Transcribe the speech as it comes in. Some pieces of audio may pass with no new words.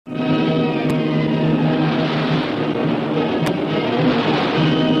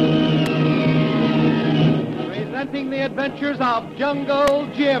the adventures of Jungle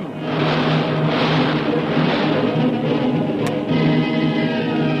Jim.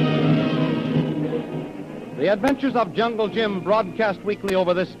 The Adventures of Jungle Jim, broadcast weekly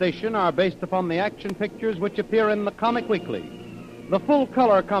over this station, are based upon the action pictures which appear in the Comic Weekly, the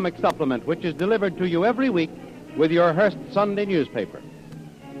full-color comic supplement which is delivered to you every week with your Hearst Sunday newspaper.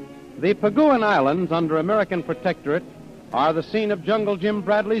 The Paguan Islands, under American protectorate, are the scene of Jungle Jim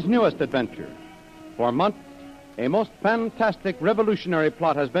Bradley's newest adventure. For months, a most fantastic revolutionary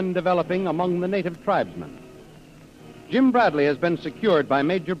plot has been developing among the native tribesmen. Jim Bradley has been secured by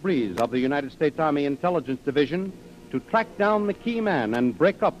Major Breeze of the United States Army Intelligence Division to track down the key man and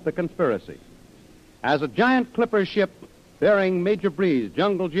break up the conspiracy. As a giant clipper ship bearing Major Breeze,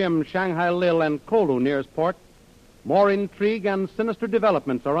 Jungle Jim, Shanghai Lil, and Kolu nears port, more intrigue and sinister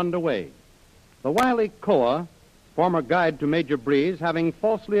developments are underway. The wily Koa, former guide to Major Breeze, having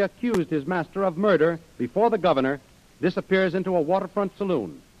falsely accused his master of murder before the governor, disappears into a waterfront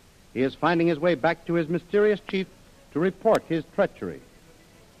saloon. He is finding his way back to his mysterious chief to report his treachery.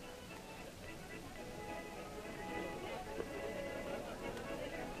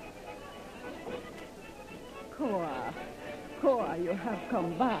 Koa, you have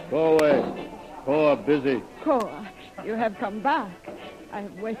come back. Go away. Koa, busy. Koa, you have come back. I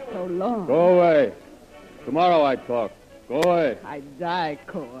have waited so long. Go away. Tomorrow I talk. Go away. I die,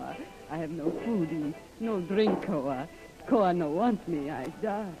 Koa. I have no food eat, no drink, Koa. Koa no want me. I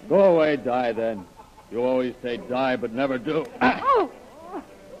die. Go away, die then. You always say die, but never do. Oh!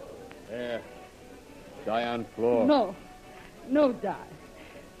 There. Die on floor. No die.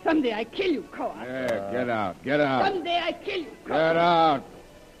 Someday I kill you, Koa. There, get out. Get out. Someday I kill you, Koa. Get out.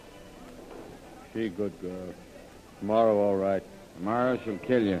 She good girl. Tomorrow, all right. Tomorrow she'll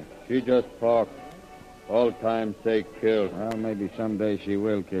kill you. She just talk. All time say kill. Well, maybe someday she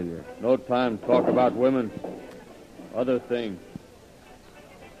will kill you. No time talk about women. Other things.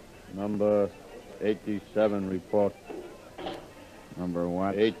 Number 87 report. Number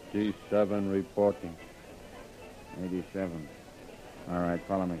what? 87 reporting. 87. All right,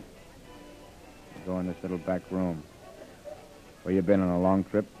 follow me. Go in this little back room. Where you been on a long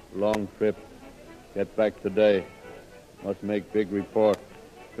trip? Long trip. Get back today. Must make big report.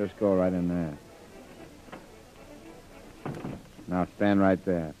 Just go right in there. Now stand right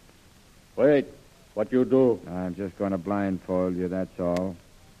there. Wait. What you do? I'm just going to blindfold you, that's all.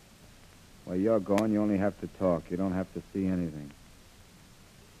 Where you're going, you only have to talk. You don't have to see anything.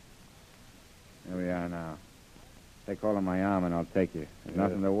 Here we are now. Take hold of my arm and I'll take you. There's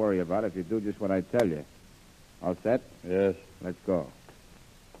nothing to worry about if you do just what I tell you. All set? Yes. Let's go.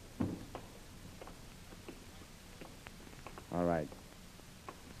 All right.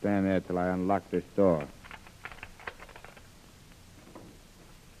 Stand there till I unlock this door.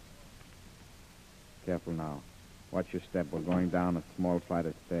 Careful now. Watch your step. We're going down a small flight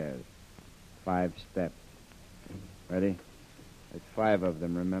of stairs. 5 steps. Ready? There's 5 of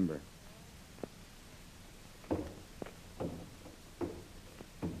them, remember.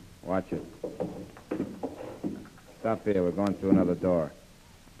 Watch it. Stop here. We're going through another door.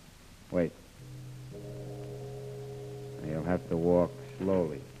 Wait. You'll have to walk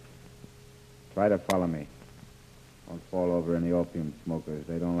slowly. Try to follow me. Don't fall over any opium smokers.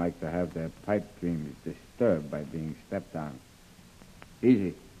 They don't like to have their pipe dreams disturbed by being stepped on.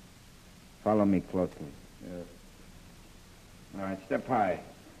 Easy. Follow me closely. Yes. All right, step high.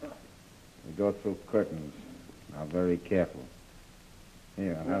 We go through curtains. Now, very careful.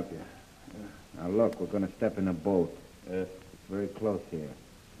 Here, I'll help you. Now, look, we're going to step in a boat. Yes. It's very close here.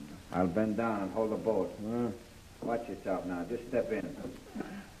 I'll bend down and hold the boat. Watch yourself now. Just step in.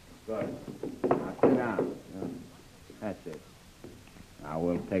 Good. Now, sit down. That's it. Now,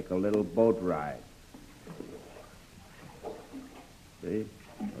 we'll take a little boat ride. See?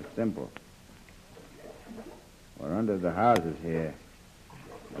 It's simple. We're under the houses here.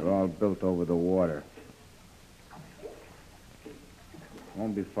 They're all built over the water.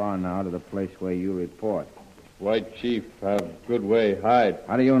 Won't be far now to the place where you report. White chief have good way hide.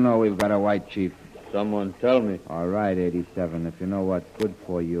 How do you know we've got a white chief? Someone tell me. All right, 87. If you know what's good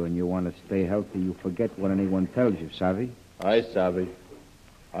for you and you want to stay healthy, you forget what anyone tells you, savvy? I savvy.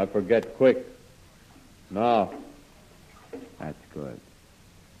 I forget quick. Now. That's good.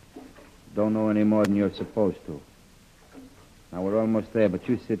 Don't know any more than you're supposed to. Now, we're almost there, but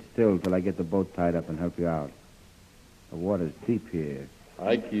you sit still till I get the boat tied up and help you out. The water's deep here.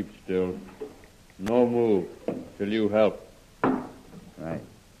 I keep still. No move till you help. Right.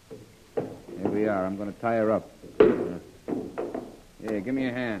 Here we are. I'm going to tie her up. Here, give me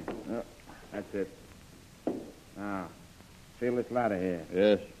a hand. That's it. Now, feel this ladder here.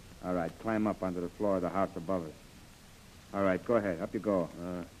 Yes. All right, climb up onto the floor of the house above us. All right, go ahead. Up you go.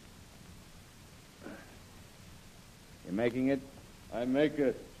 You making it? I make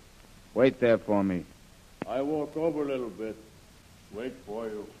it. Wait there for me. I walk over a little bit. Wait for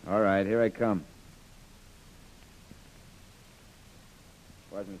you. All right, here I come.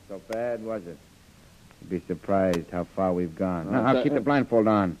 Wasn't so bad, was it? You'd be surprised how far we've gone. Now, keep the blindfold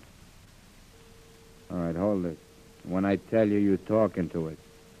on. All right, hold it. When I tell you, you talk into it.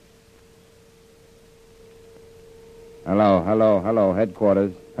 Hello,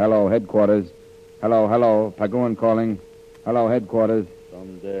 headquarters. Hello, headquarters. Hello, Paguan calling. Hello, headquarters.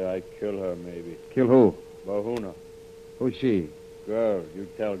 Someday I kill her, maybe. Kill who? Bahuna. Who's she? Girl, you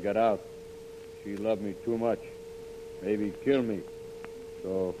tell, get out. She loved me too much. Maybe kill me.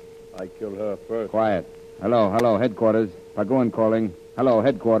 So I kill her first. Quiet. Hello, headquarters. Paguan calling. Hello,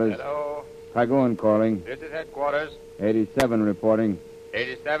 headquarters. Hello, Paguan calling. this is headquarters. 87 reporting.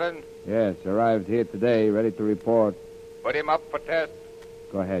 87. Yes, arrived here today, ready to report. Put him up for test.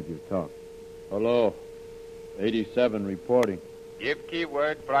 Go ahead, you talk. Hello. 87 reporting. Give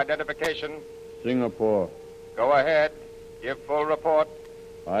keyword for identification. Singapore. Go ahead. Give full report.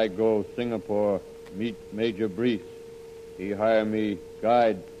 I go Singapore, meet Major Brees. He hire me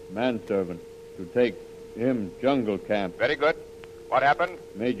guide, manservant, to take him jungle camp. Very good. What happened?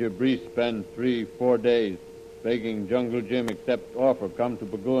 Major Brees spend 3-4 days begging Jungle Jim accept offer come to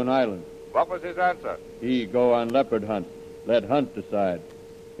Paguan Island. What was his answer? He go on leopard hunt. Let Hunt decide.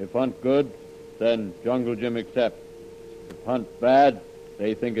 If Hunt good, then Jungle Jim accept. If Hunt bad,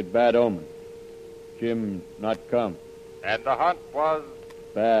 they think it bad omen. Jim not come. And the hunt was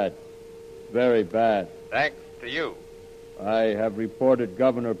Bad. Very bad. thanks to you. I have reported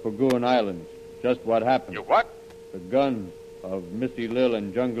Governor Paguan Islands just what happened. You what? The guns of Missy Lil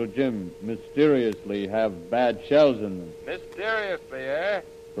and Jungle Jim mysteriously have bad shells in them. Mysteriously, eh?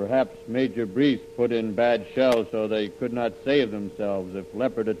 Perhaps Major Brees put in bad shells so they could not save themselves if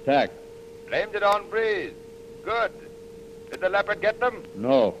leopard attacked. Blamed it on Breeze. Good. Did the leopard get them?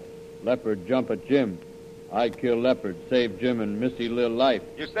 No. Leopard jump at Jim. I kill leopard, save Jim and Missy Lil life.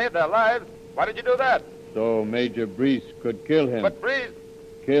 You saved their lives. Why did you do that? So Major Brees could kill him. But Breeze,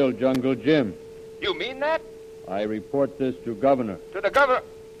 Kill Jungle Jim. you mean that? I report this to Governor. To the governor?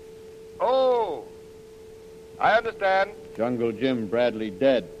 Oh, I understand. Jungle Jim Bradley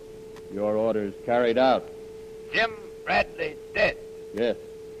dead. Your orders carried out. Jim Bradley dead. Yes.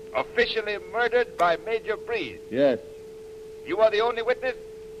 Officially murdered by Major Breeze. Yes. You are the only witness?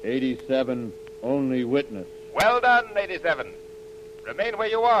 87, only witness. Well done, 87. Remain where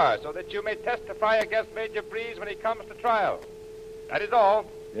you are so that you may testify against Major Breeze when he comes to trial. That is all.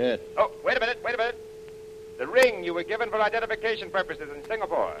 Yes. Oh, wait a minute. The ring you were given for identification purposes in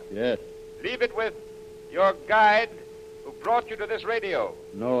Singapore. Yes. Leave it with your guide who brought you to this radio.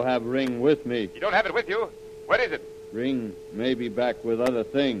 No have ring with me. You don't have it with you. Where is it? Ring may be back with other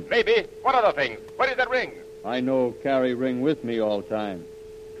things. Maybe. What other things? What is that ring? I know carry ring with me all time.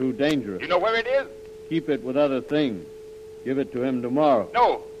 Too dangerous. You know where it is? Keep it with other things. Give it to him tomorrow.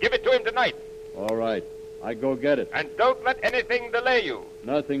 No. Give it to him tonight. All right. I go get it. And don't let anything delay you.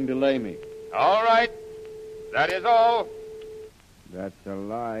 Nothing delay me. All right. That is all. That's a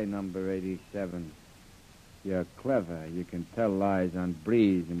lie, number 87. You're clever. You can tell lies on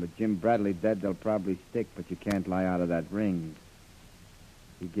Breeze, and with Jim Bradley dead, they'll probably stick, but you can't lie out of that ring.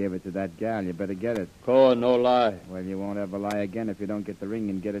 He gave it to that gal. You better get it. Koa, no lie. Well, you won't ever lie again if you don't get the ring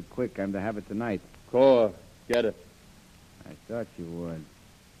and get it quick. I'm to have it tonight. Koa, get it. I thought you would.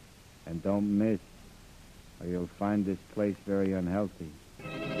 And don't miss, or you'll find this place very unhealthy.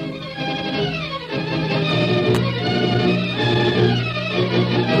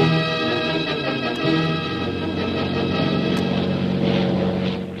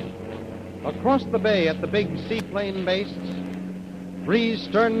 Across the bay at the big seaplane base, three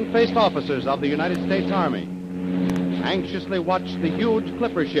stern-faced officers of the United States Army anxiously watch the huge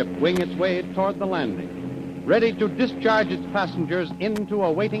clipper ship wing its way toward the landing, ready to discharge its passengers into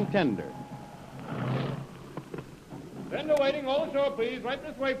a waiting tender. Tender waiting, all ashore, please. Right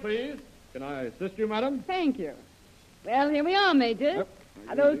this way, please. Can I assist you, madam? Thank you. Well, here we are, Major.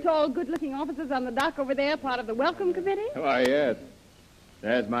 Are those tall, good-looking officers on the dock over there part of the welcome committee? Why, yes.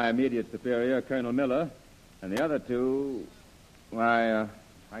 There's my immediate superior, Colonel Miller. And the other two, why,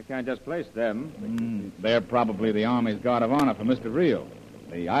 I can't just place them. They're probably the Army's guard of honor for Mr. Reel,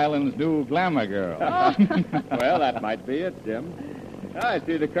 the island's new glamour girl. Well, that might be it, Jim. I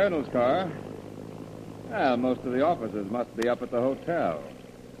see the colonel's car. Well, most of the officers must be up at the hotel.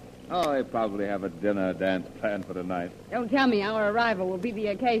 Oh, they probably have a dinner dance planned for tonight. Don't tell me our arrival will be the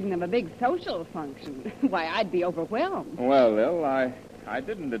occasion of a big social function. Why, I'd be overwhelmed. Well, Lil, I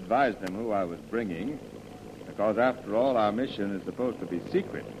didn't advise them who I was bringing. Of because, after all, our mission is supposed to be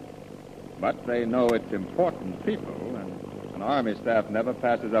secret. But they know it's important people, and an Army staff never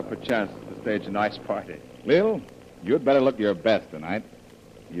passes up a chance to stage a nice party. Lil, you'd better look your best tonight.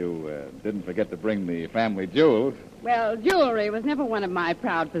 You didn't forget to bring the family jewels. Well, jewelry was never one of my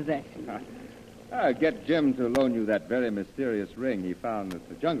proud possessions. Get Jim to loan you that very mysterious ring he found at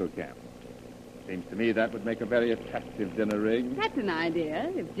the jungle camp. Seems to me that would make a very attractive dinner ring. That's an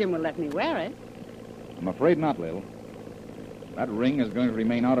idea, if Jim will let me wear it. I'm afraid not, Lil. That ring is going to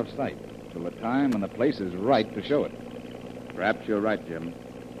remain out of sight till the time and the place is right to show it. Perhaps you're right, Jim.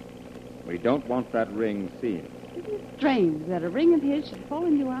 We don't want that ring seen. Isn't it strange that a ring of his should fall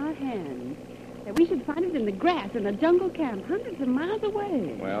into our hands? That we should find it in the grass in a jungle camp hundreds of miles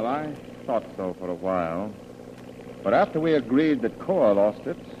away? Well, I thought so for a while. But after we agreed that Koa lost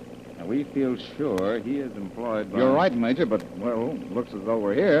it, and we feel sure he is employed by... You're right, Major, but, well, looks as though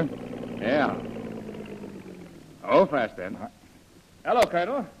we're here. Yeah. Oh, fast then. Hello,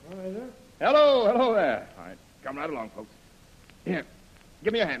 Colonel. Hello there. All right, come right along, folks. Here,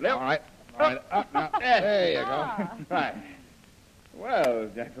 give me your hand, Lil. All right. Now, there you go. Right. Well,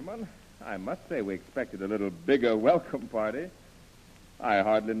 gentlemen, I must say we expected a little bigger welcome party. I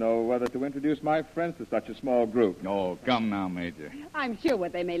hardly know whether to introduce my friends to such a small group. Oh, come now, Major. I'm sure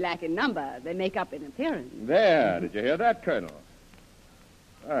what they may lack in number, they make up in appearance. There, did you hear that, Colonel?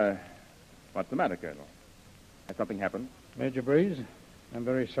 What's the matter, Colonel? Has something happened? Major Breeze, I'm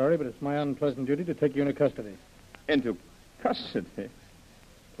very sorry, but it's my unpleasant duty to take you into custody. Into custody?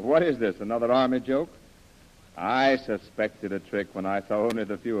 What is this, another Army joke? I suspected a trick when I saw only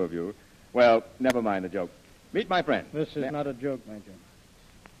the few of you. Well, never mind the joke. Meet my friend. This is not a joke, Major.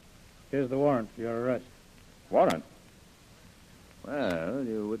 Here's the warrant for your arrest. Warrant? Well,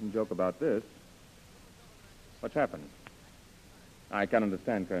 you wouldn't joke about this. What's happened? I can't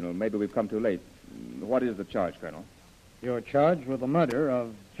understand, Colonel. Maybe we've come too late. What is the charge, Colonel? You're charged with the murder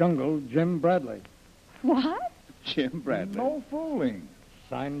of Jungle Jim Bradley. What? Jim Bradley. No fooling.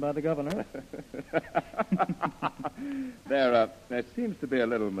 Signed by the governor. There seems to be a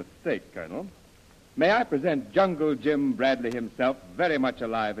little mistake, Colonel. May I present Jungle Jim Bradley himself, very much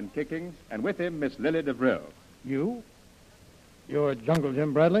alive and kicking, and with him Miss Lily DeVril. You? You're Jungle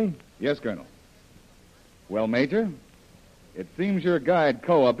Jim Bradley? Yes, Colonel. Well, Major, it seems your guide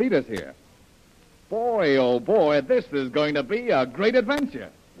Koa beat us here. Boy, oh boy, this is going to be a great adventure.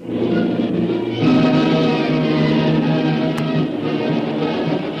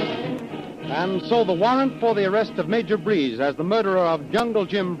 And so the warrant for the arrest of Major Breeze as the murderer of Jungle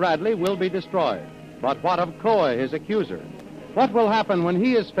Jim Bradley will be destroyed. But what of Koa, his accuser? What will happen when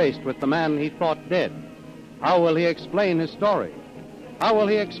he is faced with the man he thought dead? How will he explain his story? How will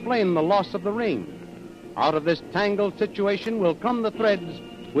he explain the loss of the ring? Out of this tangled situation will come the threads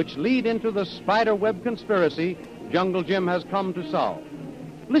which lead into the spider web conspiracy Jungle Jim has come to solve.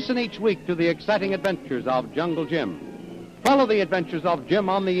 Listen each week to the exciting adventures of Jungle Jim. Follow the adventures of Jim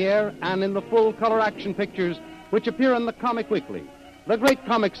on the air and in the full-color action pictures which appear in the Comic Weekly, the great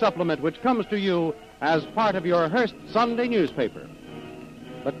comic supplement which comes to you as part of your Hearst Sunday newspaper.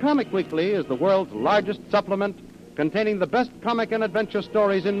 The Comic Weekly is the world's largest supplement containing the best comic and adventure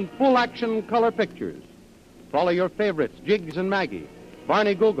stories in full-action color pictures. Follow your favorites, Jiggs and Maggie,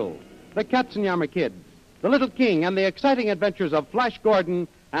 Barney Google, the Katzenjammer Kids, the Little King, and the exciting adventures of Flash Gordon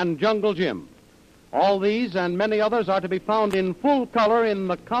and Jungle Jim. All these and many others are to be found in full color in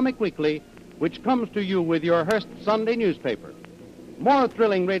the Comic Weekly, which comes to you with your Hearst Sunday newspaper. More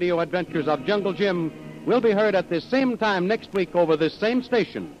thrilling radio adventures of Jungle Jim will be heard at this same time next week over this same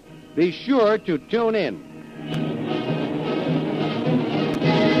station. Be sure to tune in.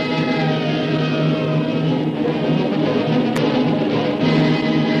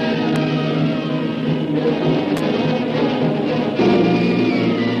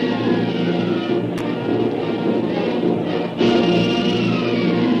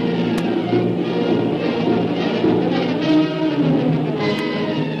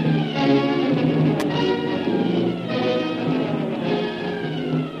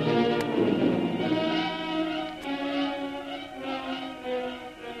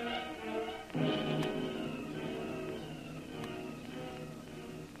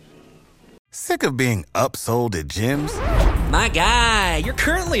 Sick of being upsold at gyms? My guy, you're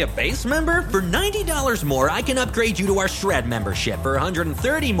currently a base member? For $90 more, I can upgrade you to our Shred membership. For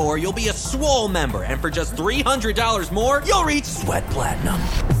 $130 more, you'll be a Swole member. And for just $300 more, you'll reach Sweat Platinum.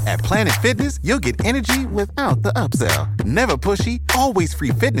 At Planet Fitness, you'll get energy without the upsell. Never pushy, always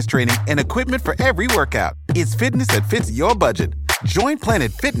free fitness training and equipment for every workout. It's fitness that fits your budget. Join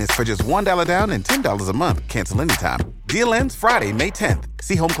Planet Fitness for just $1 down and $10 a month. Cancel anytime. Deal ends Friday, May 10th.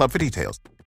 See Home Club for details.